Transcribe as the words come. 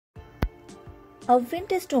A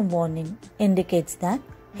winter storm warning indicates that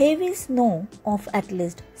heavy snow of at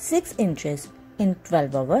least 6 inches in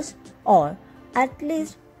 12 hours or at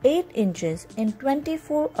least 8 inches in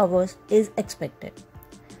 24 hours is expected.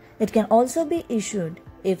 It can also be issued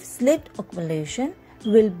if sleet accumulation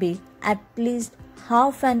will be at least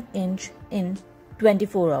half an inch in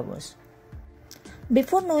 24 hours.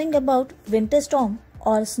 Before knowing about winter storm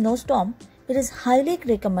or snowstorm, it is highly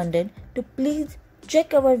recommended to please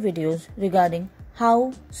check our videos regarding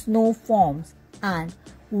how snow forms and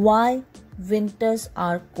why winters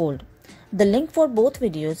are cold. The link for both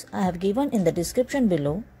videos I have given in the description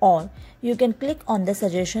below, or you can click on the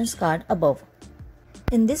suggestions card above.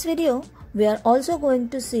 In this video, we are also going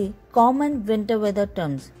to see common winter weather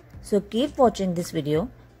terms, so keep watching this video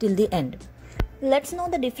till the end. Let's know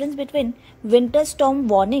the difference between winter storm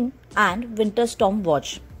warning and winter storm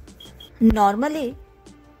watch. Normally,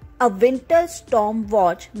 a winter storm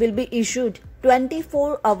watch will be issued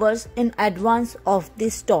 24 hours in advance of the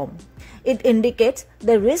storm. It indicates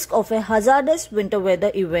the risk of a hazardous winter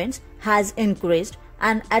weather event has increased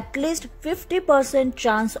and at least 50%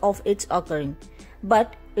 chance of its occurring,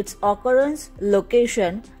 but its occurrence,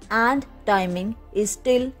 location and timing is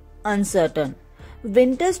still uncertain.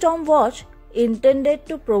 Winter storm watch intended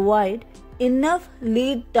to provide enough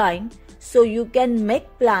lead time so you can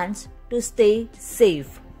make plans to stay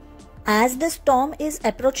safe. As the storm is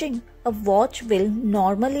approaching, a watch will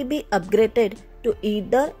normally be upgraded to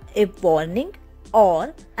either a warning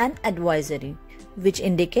or an advisory, which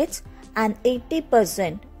indicates an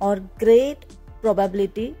 80% or great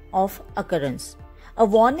probability of occurrence. A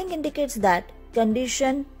warning indicates that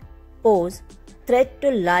condition pose threat to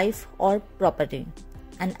life or property.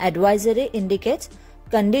 An advisory indicates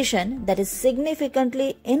condition that is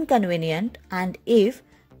significantly inconvenient, and if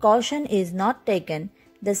caution is not taken,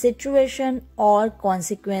 the situation or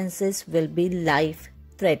consequences will be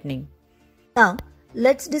life-threatening. Now,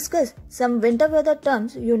 let's discuss some winter weather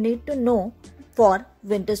terms you need to know for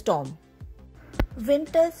winter storm.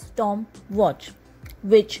 Winter storm watch,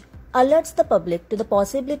 which alerts the public to the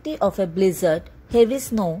possibility of a blizzard, heavy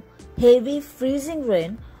snow, heavy freezing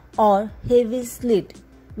rain, or heavy sleet,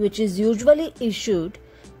 which is usually issued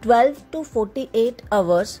 12 to 48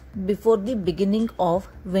 hours before the beginning of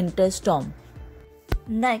winter storm.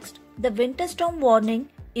 Next, the winter storm warning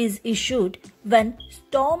is issued when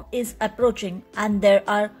storm is approaching and there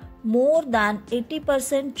are more than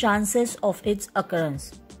 80% chances of its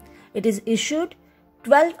occurrence. It is issued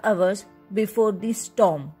 12 hours before the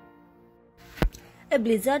storm. A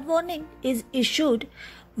blizzard warning is issued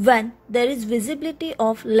when there is visibility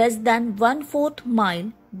of less than 1/4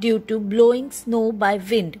 mile due to blowing snow by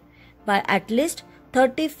wind by at least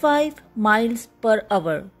 35 miles per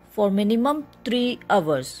hour for minimum 3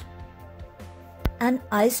 hours. An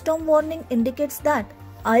ice storm warning indicates that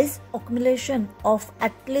ice accumulation of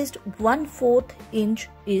at least 1/4 inch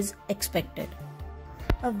is expected.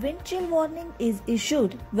 A wind chill warning is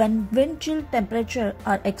issued when wind chill temperatures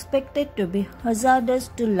are expected to be hazardous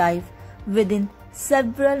to life within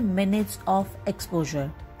several minutes of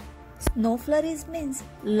exposure. Snow flurries means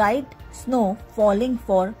light snow falling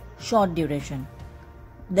for short duration.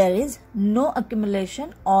 There is no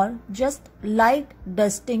accumulation or just light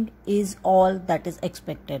dusting is all that is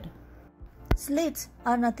expected. Sleets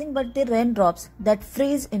are nothing but the raindrops that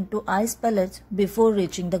freeze into ice pellets before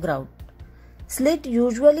reaching the ground. Sleet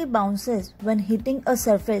usually bounces when hitting a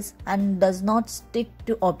surface and does not stick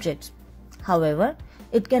to objects. However,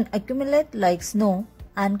 it can accumulate like snow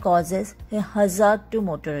and causes a hazard to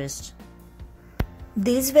motorists.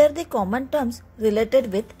 These were the common terms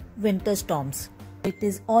related with winter storms. It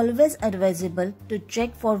is always advisable to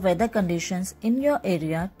check for weather conditions in your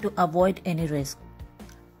area to avoid any risk.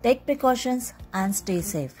 Take precautions and stay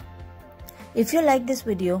safe. If you like this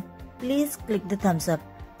video, please click the thumbs up,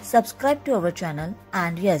 subscribe to our channel,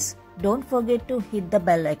 and yes, don't forget to hit the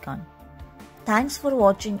bell icon. Thanks for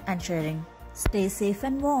watching and sharing. Stay safe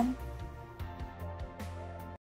and warm.